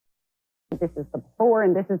This is the before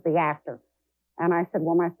and this is the after. And I said,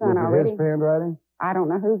 well, my son already... Was it his handwriting? I don't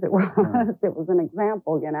know whose it was. It was an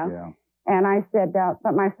example, you know. Yeah. And I said,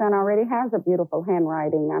 but my son already has a beautiful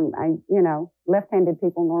handwriting. You know, left-handed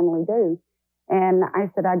people normally do. And I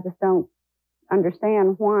said, I just don't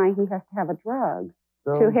understand why he has to have a drug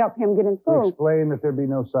to help him get in school. To explain that there'd be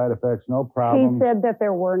no side effects, no problems. He said that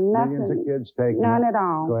there were nothing. Millions of kids taking it. None at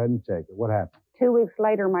all. Go ahead and take it. What happened? 2 weeks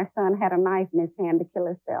later, my son had a knife in his hand to kill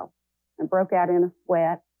himself and broke out in a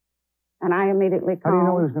sweat. And I immediately called. How do you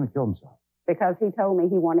know he was going to kill himself? Because he told me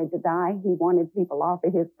he wanted to die. He wanted people off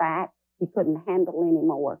of his back. He couldn't handle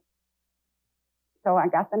anymore. So I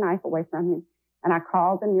got the knife away from him. And I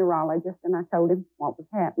called the neurologist and I told him what was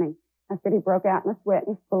happening. I said he broke out in a sweat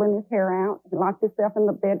and he's pulling his hair out. He locked himself in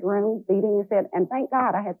the bedroom, beating his head. And thank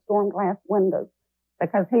God I had storm glass windows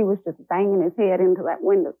because he was just banging his head into that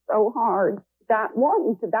window so hard,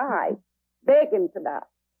 wanting to die, begging to die.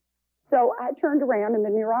 So I turned around and the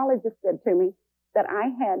neurologist said to me that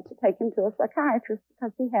I had to take him to a psychiatrist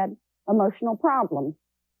because he had emotional problems.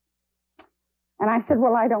 And I said,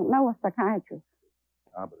 well, I don't know a psychiatrist.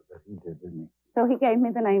 Ah, but he did, didn't he? So he gave me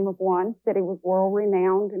the name of one, said he was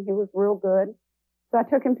world-renowned and he was real good. So I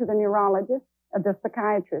took him to the neurologist, the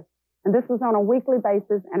psychiatrist. And this was on a weekly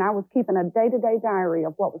basis, and I was keeping a day-to-day diary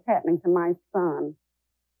of what was happening to my son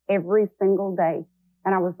every single day.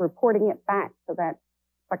 And I was reporting it back to that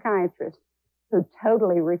psychiatrist who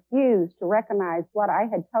totally refused to recognize what I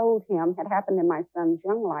had told him had happened in my son's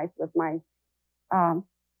young life with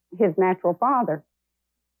his natural father.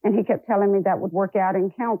 And he kept telling me that would work out in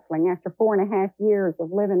counseling. After 4.5 years of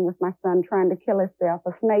living with my son trying to kill himself,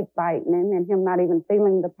 a snake biting him, and him not even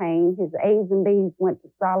feeling the pain, his A's and B's went to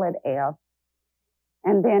solid F.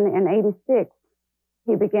 And then in 86,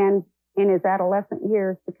 he began in his adolescent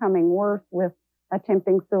years becoming worse with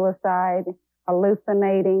attempting suicide,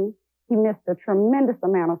 hallucinating. He missed a tremendous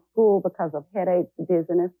amount of school because of headaches and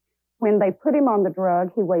dizziness. When they put him on the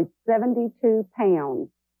drug, he weighed 72 pounds.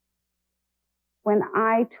 When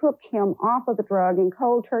I took him off of the drug and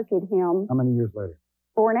cold turkeyed him... How many years later?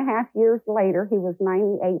 4.5 years later, he was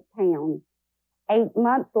 98 pounds. 8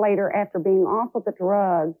 months later, after being off of the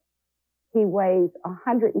drug, he weighs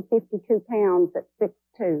 152 pounds at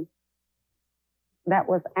 6'2". That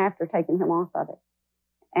was after taking him off of it.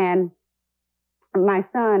 And my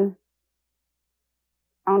son,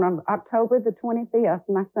 on October the 25th,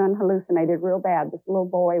 my son hallucinated real bad. This little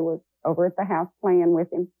boy was over at the house playing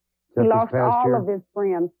with him. He lost all of his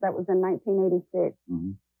friends. That was in 1986.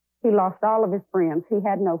 Mm-hmm. He lost all of his friends. He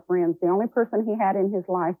had no friends. The only person he had in his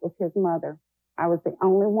life was his mother. I was the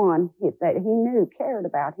only one that he knew cared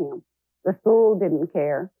about him. The school didn't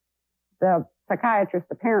care. The psychiatrist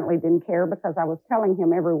apparently didn't care because I was telling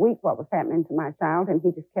him every week what was happening to my child, and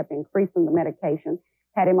he just kept increasing the medication,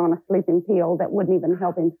 had him on a sleeping pill that wouldn't even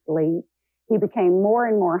help him sleep. He became more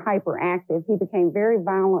and more hyperactive. He became very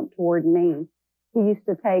violent toward me. He used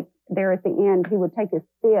to there at the end, he would take his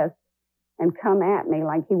fist and come at me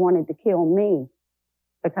like he wanted to kill me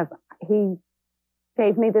because he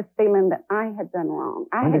gave me this feeling that I had done wrong.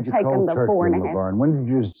 I had taken the 4.5.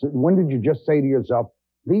 When did you just say to yourself,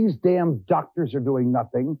 these damn doctors are doing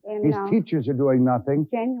nothing, these teachers are doing nothing?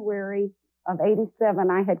 January of 87,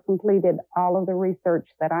 I had completed all of the research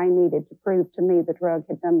that I needed to prove to me the drug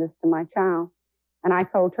had done this to my child. And I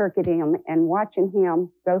cold turkeyed him, and watching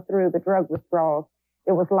him go through the drug withdrawals,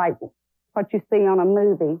 it was like what you see on a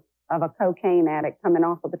movie of a cocaine addict coming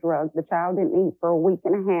off of the drug. The child didn't eat for a week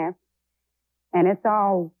and a half, and it's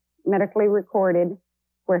all medically recorded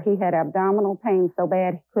where he had abdominal pain so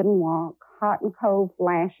bad he couldn't walk, hot and cold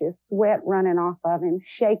flashes, sweat running off of him,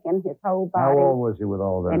 shaking his whole body. How old was he with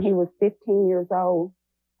all this? And he was 15 years old.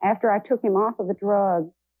 After I took him off of the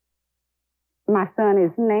drug, my son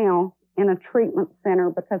is now in a treatment center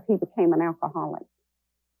because he became an alcoholic.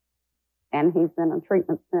 And he's in a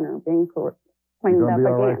treatment center being cleaned up again.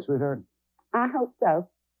 All right, sweetheart? I hope so.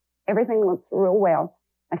 Everything looks real well.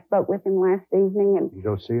 I spoke with him last evening and... You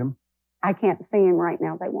go see him? I can't see him right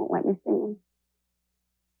now. They won't let me see him.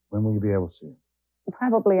 When will you be able to see him?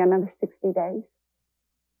 Probably another 60 days.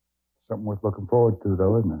 Something worth looking forward to,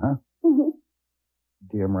 though, isn't it, huh? Mm-hmm.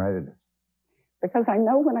 Damn right it is. Because I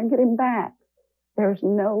know when I get him back, there's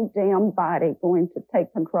no damn body going to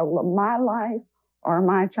take control of my life or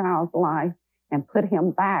my child's life and put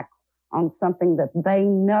him back on something that they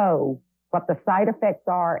know what the side effects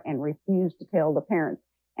are and refuse to tell the parents.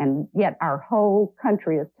 And yet our whole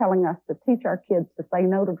country is telling us to teach our kids to say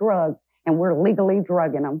no to drugs, and we're legally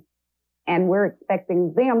drugging them. And we're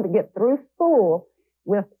expecting them to get through school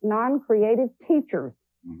with non-creative teachers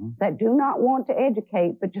that do not want to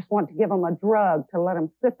educate, but just want to give them a drug to let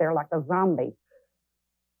them sit there like a zombie.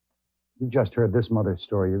 You just heard this mother's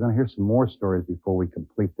story. You're going to hear some more stories before we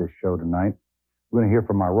complete this show tonight. We're going to hear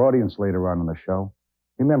from our audience later on in the show.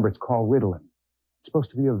 Remember, it's called Ritalin. It's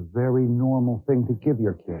supposed to be a very normal thing to give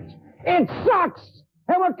your kids. It sucks!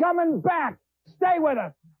 And we're coming back! Stay with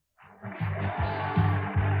us!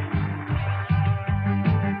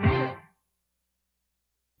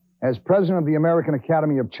 As president of the American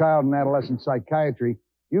Academy of Child and Adolescent Psychiatry,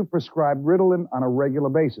 you prescribe Ritalin on a regular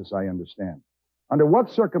basis, I understand. Under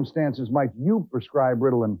what circumstances might you prescribe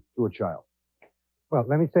Ritalin to a child? Well,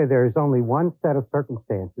 let me say there is only one set of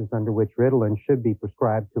circumstances under which Ritalin should be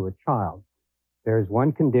prescribed to a child. There is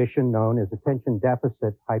one condition known as attention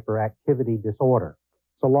deficit hyperactivity disorder.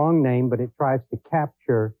 It's a long name, but it tries to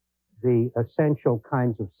capture the essential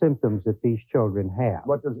kinds of symptoms that these children have.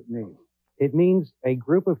 What does it mean? It means a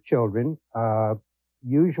group of children,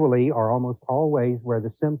 usually or almost always where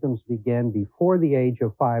the symptoms begin before the age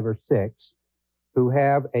of 5 or 6, who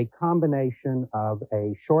have a combination of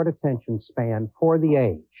a short attention span for the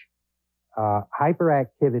age,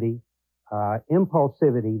 hyperactivity,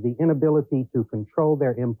 impulsivity, the inability to control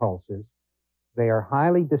their impulses. They are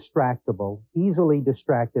highly distractible, easily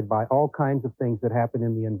distracted by all kinds of things that happen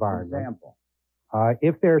in the environment. Example.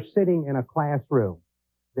 If they're sitting in a classroom,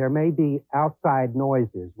 there may be outside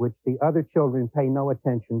noises which the other children pay no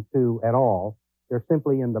attention to at all. They're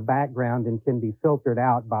simply in the background and can be filtered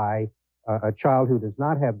out by a child who does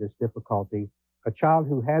not have this difficulty. A child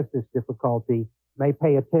who has this difficulty may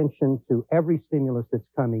pay attention to every stimulus that's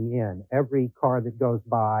coming in, every car that goes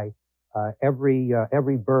by, every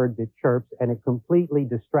bird that chirps, and it completely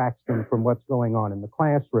distracts them from what's going on in the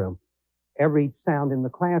classroom. Every sound in the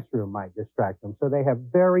classroom might distract them. So they have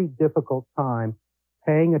very difficult time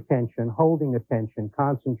paying attention, holding attention,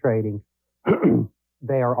 concentrating.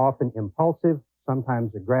 They are often impulsive,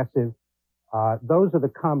 sometimes aggressive. Those are the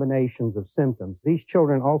combinations of symptoms. These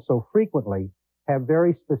children also frequently have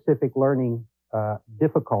very specific learning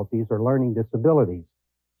difficulties or learning disabilities.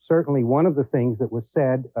 Certainly one of the things that was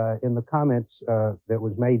said in the comments that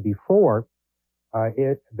was made before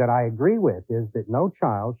that I agree with is that no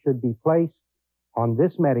child should be placed on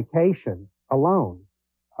this medication alone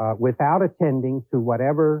without attending to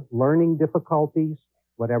whatever learning difficulties,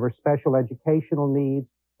 whatever special educational needs,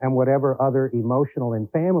 and whatever other emotional and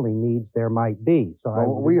family needs there might be. So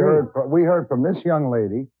well, we heard from this young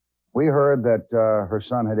lady, we heard that her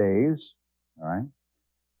son had A's, all right,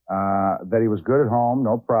 that he was good at home,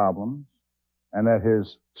 no problems, and that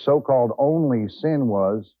his so-called only sin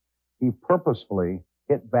was he purposefully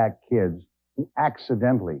hit back kids who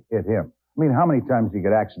accidentally hit him. I mean, how many times do you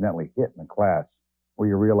get accidentally hit in a class where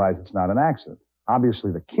you realize it's not an accident?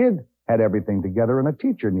 Obviously, the kid had everything together and the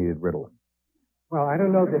teacher needed Ritalin. Well, I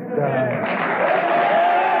don't know that...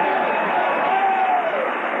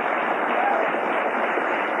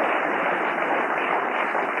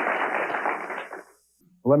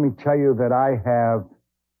 Let me tell you that I have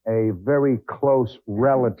a very close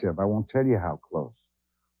relative, I won't tell you how close,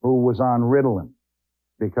 who was on Ritalin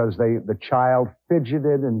because the child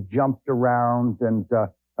fidgeted and jumped around and,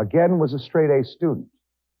 again, was a straight-A student.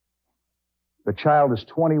 The child is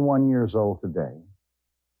 21 years old today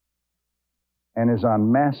and is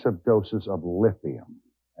on massive doses of lithium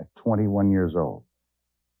at 21 years old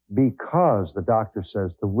because the doctor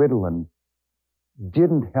says the Ritalin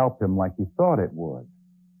didn't help him like he thought it would,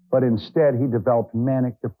 but instead he developed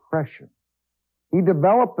manic depression. He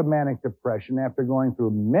developed the manic depression after going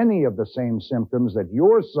through many of the same symptoms that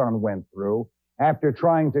your son went through, after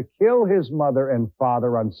trying to kill his mother and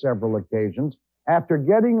father on several occasions, after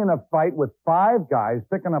getting in a fight with 5 guys,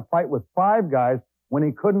 picking a fight with 5 guys when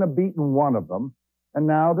he couldn't have beaten one of them. And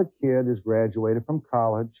now the kid is graduated from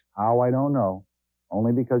college. How, I don't know.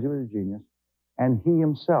 Only because he was a genius. And he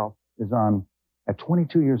himself is on, at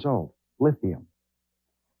 22 years old, lithium.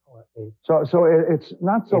 So it's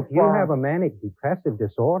not so far. If you have a manic depressive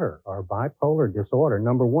disorder or bipolar disorder,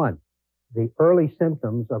 number one, the early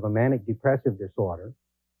symptoms of a manic depressive disorder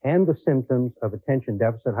and the symptoms of attention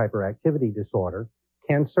deficit hyperactivity disorder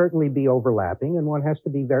can certainly be overlapping, and one has to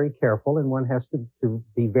be very careful and one has to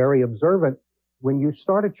be very observant when you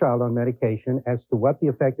start a child on medication as to what the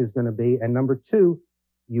effect is going to be. And number two,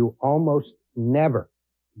 you almost never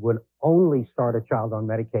would only start a child on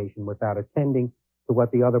medication without attending to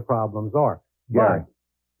what the other problems are. Gary.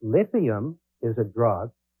 But lithium is a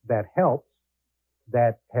drug that helps,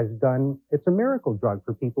 that has done, it's a miracle drug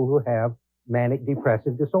for people who have manic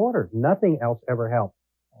depressive disorder. Nothing else ever helps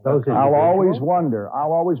those individuals.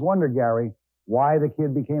 I'll always wonder, Gary, why the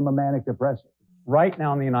kid became a manic depressive. Right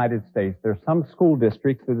now in the United States, there's some school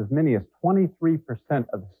districts that as many as 23%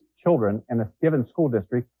 of children in a given school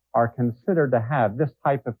district are considered to have this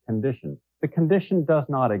type of condition. The condition does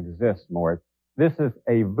not exist, Mort. This is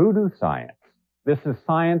a voodoo science. This is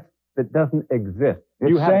science that doesn't exist.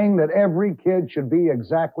 It's saying that every kid should be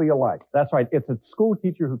exactly alike. That's right. It's a school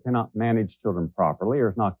teacher who cannot manage children properly or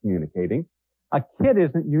is not communicating. A kid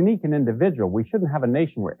isn't unique and individual. We shouldn't have a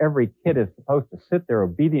nation where every kid is supposed to sit there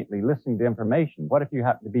obediently listening to information. What if you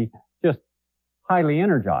happen to be just highly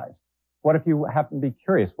energized? What if you happen to be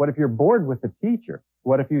curious? What if you're bored with the teacher?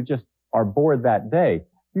 What if you just are bored that day?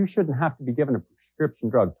 You shouldn't have to be given a prescription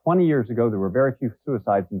drug. 20 years ago, there were very few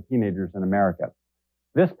suicides in teenagers in America.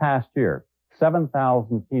 This past year,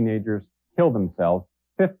 7,000 teenagers killed themselves,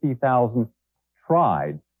 50,000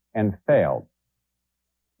 tried and failed.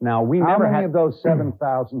 Now, How many of those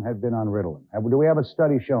 7,000 had been on Ritalin? Do we have a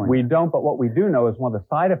study showing We that? don't, but what we do know is one of the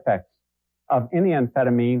side effects of any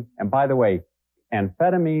amphetamine, and by the way,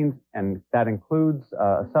 amphetamines, and that includes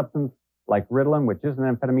a substance like Ritalin, which is an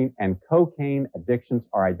amphetamine, and cocaine addictions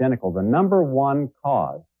are identical. The number one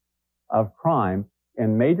cause of crime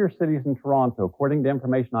in major cities in Toronto, according to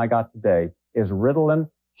information I got today, is Ritalin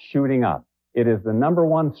shooting up. It is the number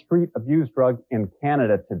one street abuse drug in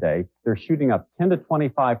Canada today. They're shooting up 10 to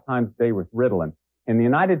 25 times a day with Ritalin. In the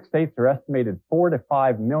United States, there are estimated 4 to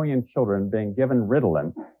 5 million children being given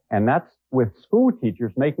Ritalin, and that's with school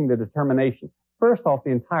teachers making the determination. First off,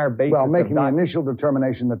 the entire basis making the initial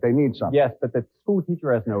determination that they need something. Yes, but the school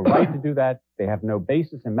teacher has no right to do that. They have no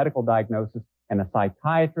basis in medical diagnosis, and a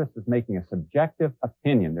psychiatrist is making a subjective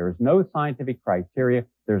opinion. There is no scientific criteria.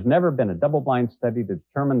 There's never been a double-blind study to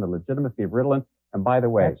determine the legitimacy of Ritalin. And by the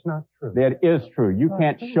way, That's not true. that is true. You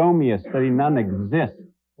can't show me a study. None exists.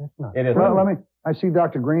 That's not It is. Well, I see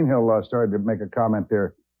Dr. Greenhill started to make a comment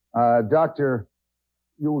there. Doctor,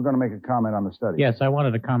 you were going to make a comment on the study. Yes, I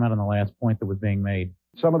wanted to comment on the last point that was being made.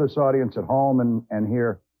 Some of this audience at home and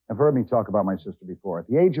here have heard me talk about my sister before. At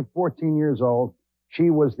the age of 14 years old,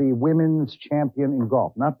 she was the women's champion in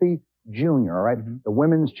golf, not the junior, all right? Mm-hmm. The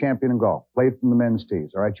women's champion in golf, played from the men's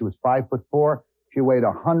tees, all right? She was 5'4". She weighed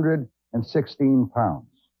 116 pounds.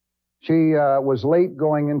 She was late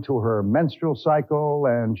going into her menstrual cycle,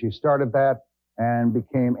 and she started that and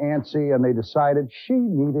became antsy, and they decided she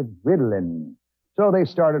needed Ritalin. So they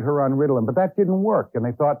started her on Ritalin, but that didn't work, and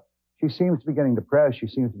they thought, she seems to be getting depressed, she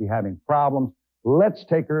seems to be having problems. Let's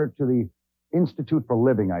take her to the Institute for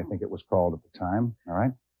Living, I think it was called at the time, all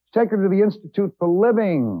right? Let's take her to the Institute for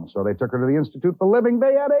Living. So they took her to the Institute for Living.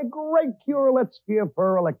 They had a great cure. Let's give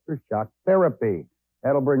her electroshock therapy.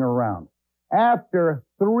 That'll bring her around. After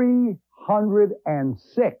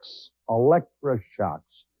 306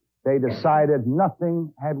 electroshocks, they decided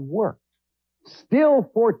nothing had worked. Still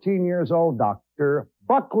 14 years old, Dr.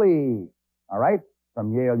 Buckley, all right,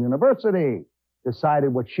 from Yale University,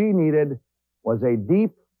 decided what she needed was a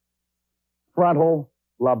deep frontal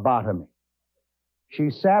lobotomy.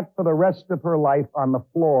 She sat for the rest of her life on the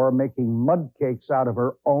floor making mud cakes out of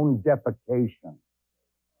her own defecation.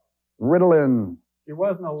 Ritalin. She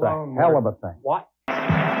wasn't alone. It's a hell of a thing. What?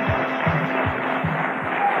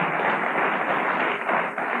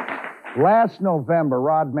 Last November,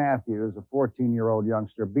 Rod Matthews, a 14-year-old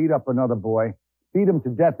youngster, beat up another boy, beat him to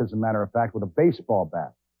death, as a matter of fact, with a baseball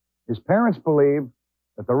bat. His parents believe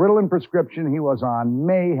that the Ritalin prescription he was on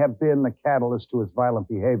may have been the catalyst to his violent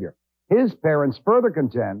behavior. His parents further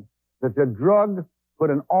contend that the drug put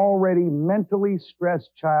an already mentally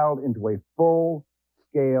stressed child into a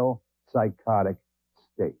full-scale psychotic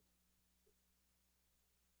state.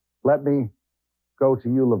 Let me go to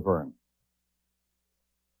you, Laverne.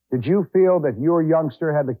 Did you feel that your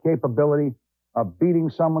youngster had the capability of beating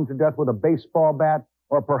someone to death with a baseball bat,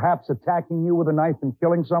 or perhaps attacking you with a knife and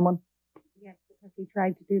killing someone? Yes, because he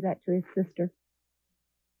tried to do that to his sister.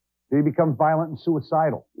 Did he become violent and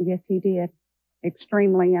suicidal? Yes, he did.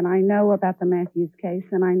 Extremely. And I know about the Matthews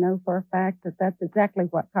case, and I know for a fact that that's exactly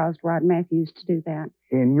what caused Rod Matthews to do that.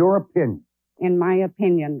 In your opinion? In my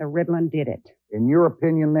opinion, the Ritalin did it. In your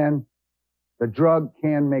opinion, then, the drug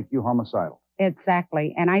can make you homicidal?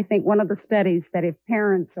 Exactly. And I think one of the studies that if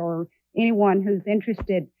parents or anyone who's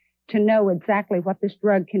interested to know exactly what this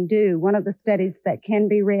drug can do, one of the studies that can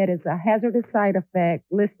be read is a hazardous side effect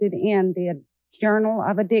listed in the Journal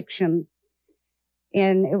of Addiction.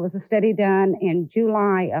 And it was a study done in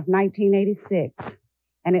July of 1986.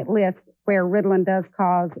 And it lists where Ritalin does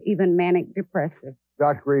cause even manic depressive.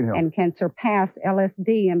 Dr. Greenhill. And can surpass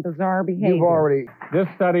LSD in bizarre behavior. You've already... This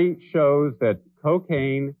study shows that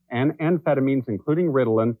cocaine and amphetamines, including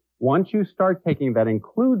Ritalin, once you start taking that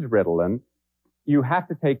includes Ritalin, you have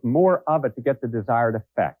to take more of it to get the desired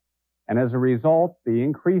effect. And as a result, the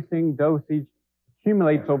increasing dosage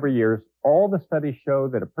accumulates over years. All the studies show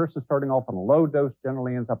that a person starting off on a low dose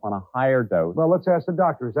generally ends up on a higher dose. Well, let's ask the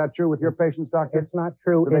doctor. Is that true with your patients, doctor? It's not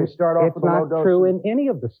true. Do they start off It's with a low not dose? true in any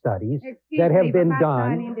of the studies that have been my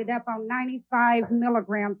done. son ended up on 95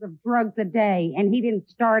 milligrams of drugs a day, and he didn't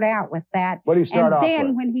start out with that. What did he start off with? And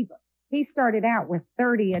then when he started out with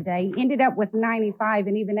 30 a day, ended up with 95,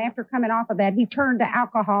 and even after coming off of that, he turned to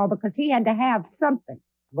alcohol because he had to have something.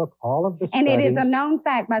 Look, all of the And studies, it is a known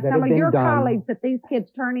fact by that some have of your been done- colleagues that these kids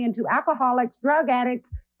turn into alcoholics, drug addicts,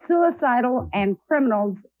 suicidal, and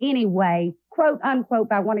criminals anyway, quote unquote,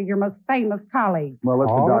 by one of your most famous colleagues. Well, let's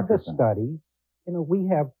all the of doctor the think. studies,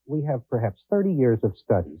 we have perhaps 30 years of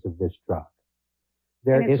studies of this drug.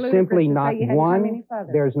 There And is it's simply ludicrous to not say you hadn't come any one, further.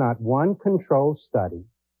 there's not one control study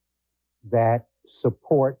that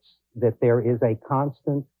supports that there is a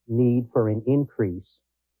constant need for an increase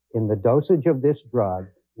in the dosage of this drug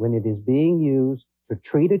when it is being used to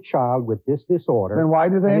treat a child with this disorder. Then why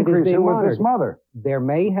do they and it is increase being it with this monitored. mother? There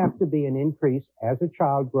may have to be an increase as a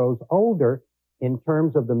child grows older in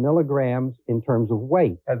terms of the milligrams, in terms of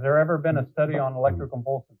weight. Has there ever been a study on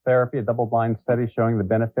electroconvulsive therapy, a double-blind study showing the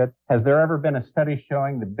benefit? Has there ever been a study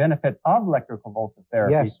showing the benefit of electroconvulsive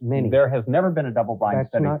therapy? Yes, many. There has never been a double-blind That's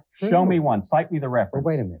study. not true. Show me one. Cite me the But reference.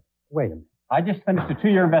 wait a minute. I just finished a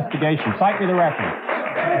 2-year investigation. Cite me the reference.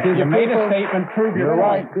 Do You the made a people- statement. Prove your You're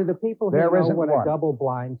point. right. Do the people who There know isn't what one. a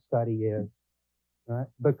double-blind study is? Right?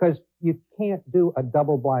 Because you can't do a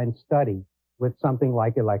double-blind study with something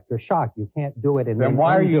like electroshock. You can't do it and Then then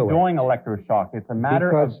why are you undo it. doing electroshock? It's a matter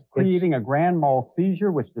Because of creating a grand mal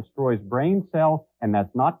seizure which destroys brain cells, and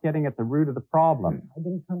that's not getting at the root of the problem. I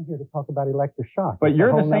didn't come here to talk about electroshock. But It's you're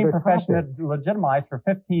a the whole same nother profession topic. that legitimized for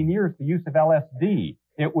 15 years the use of LSD.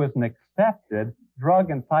 It was an accepted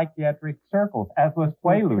drug in psychiatric circles, as was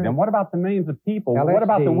Quaalude. And what about the millions of people? What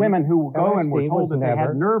about the LSD women who go and were LSD told was that they never-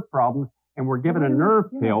 had nerve problems and were given a nerve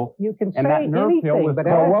pill? You can and say that nerve pill anything, was but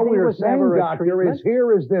Well, what LSD we were was saying, never a doctor, treatment. is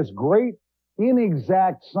here is this great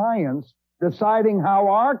inexact science deciding how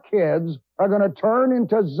our kids are going to turn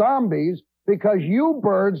into zombies because you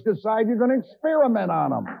birds decide you're going to experiment on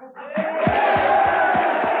them.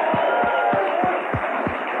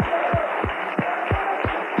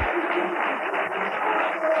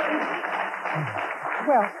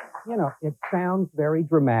 Well, it sounds very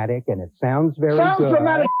dramatic and it sounds very Sounds good.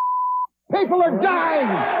 dramatic. People are dying.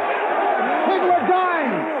 People are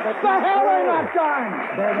dying. The hell they're not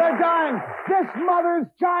dying. They're dying. This mother's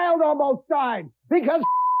child almost died because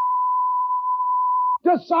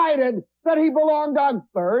decided that he belonged on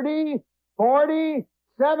 30, 40,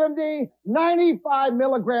 70, 95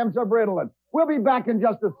 milligrams of Ritalin. We'll be back in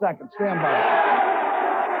just a second. Stand by.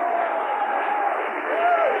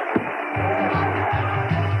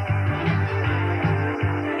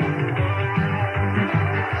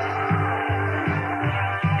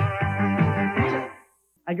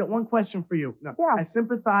 I got one question for you. Now, Yeah. I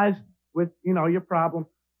sympathize with, your problem,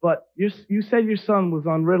 but you said your son was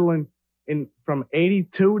on Ritalin from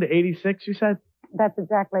 82 to 86, you said? That's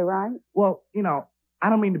exactly right. Well, I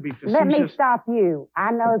don't mean to be facetious. Let me stop you.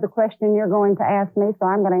 I know the question you're going to ask me, so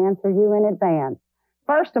I'm going to answer you in advance.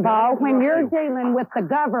 First of all, when you're dealing with the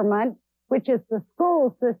government, which is the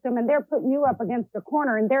school system, and they're putting you up against a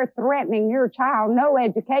corner and they're threatening your child no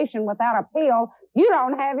education without a pill, you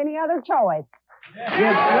don't have any other choice.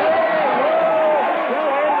 Yes.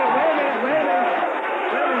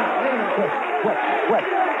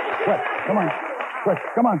 Quick.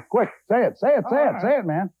 Come on. Quick. Say it,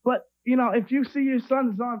 man. But, if you see your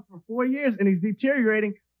son's on for 4 years and he's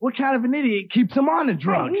deteriorating, what kind of an idiot keeps him on the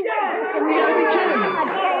drug? You gotta be kidding me. I'm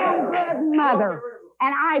a damn good mother.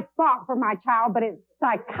 And I fought for my child, but it's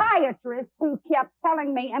psychiatrists who kept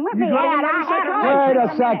telling me, and let me You got add, another I had a psychiatrist? Wait a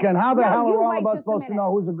second. How the No, hell you are all wait of us just a supposed to minute. know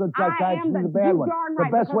who's a good psychiatrist and who's a you bad one? darn The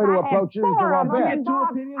right, best way because to I had approach it is to 4 rub of them in.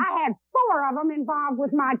 involved. opinions? I had 4 of them involved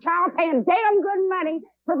with my child, paying damn good money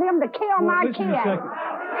for them to kill my Listen kid. a second.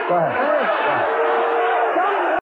 Go ahead.